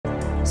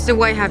So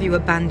why have you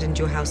abandoned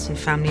your house and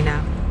family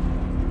now?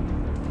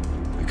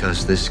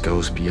 Because this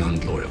goes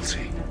beyond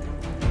loyalty.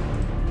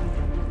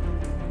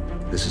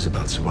 This is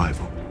about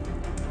survival.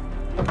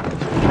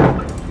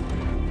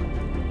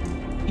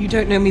 You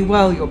don't know me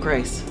well, Your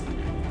Grace.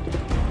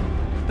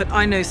 But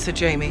I know Sir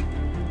Jaime.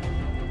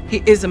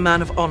 He is a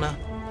man of honor.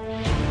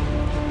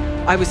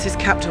 I was his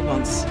captor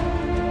once.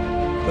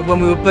 But when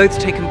we were both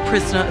taken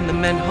prisoner and the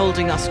men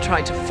holding us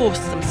tried to force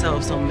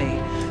themselves on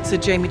me, Sir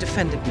Jaime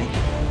defended me.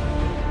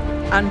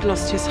 And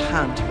lost his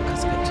hand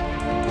because of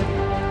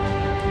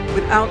it.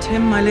 Without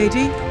him, my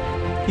lady,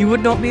 you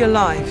would not be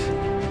alive.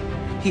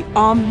 He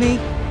armored me,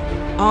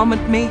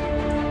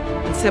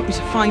 and sent me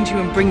to find you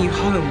and bring you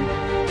home,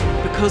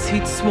 because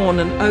he'd sworn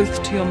an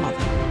oath to your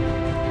mother.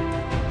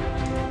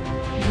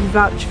 You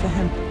vouch for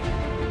him?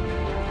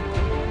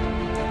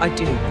 I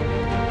do.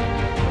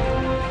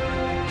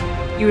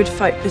 You would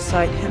fight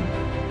beside him?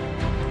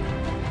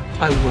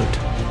 I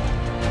would.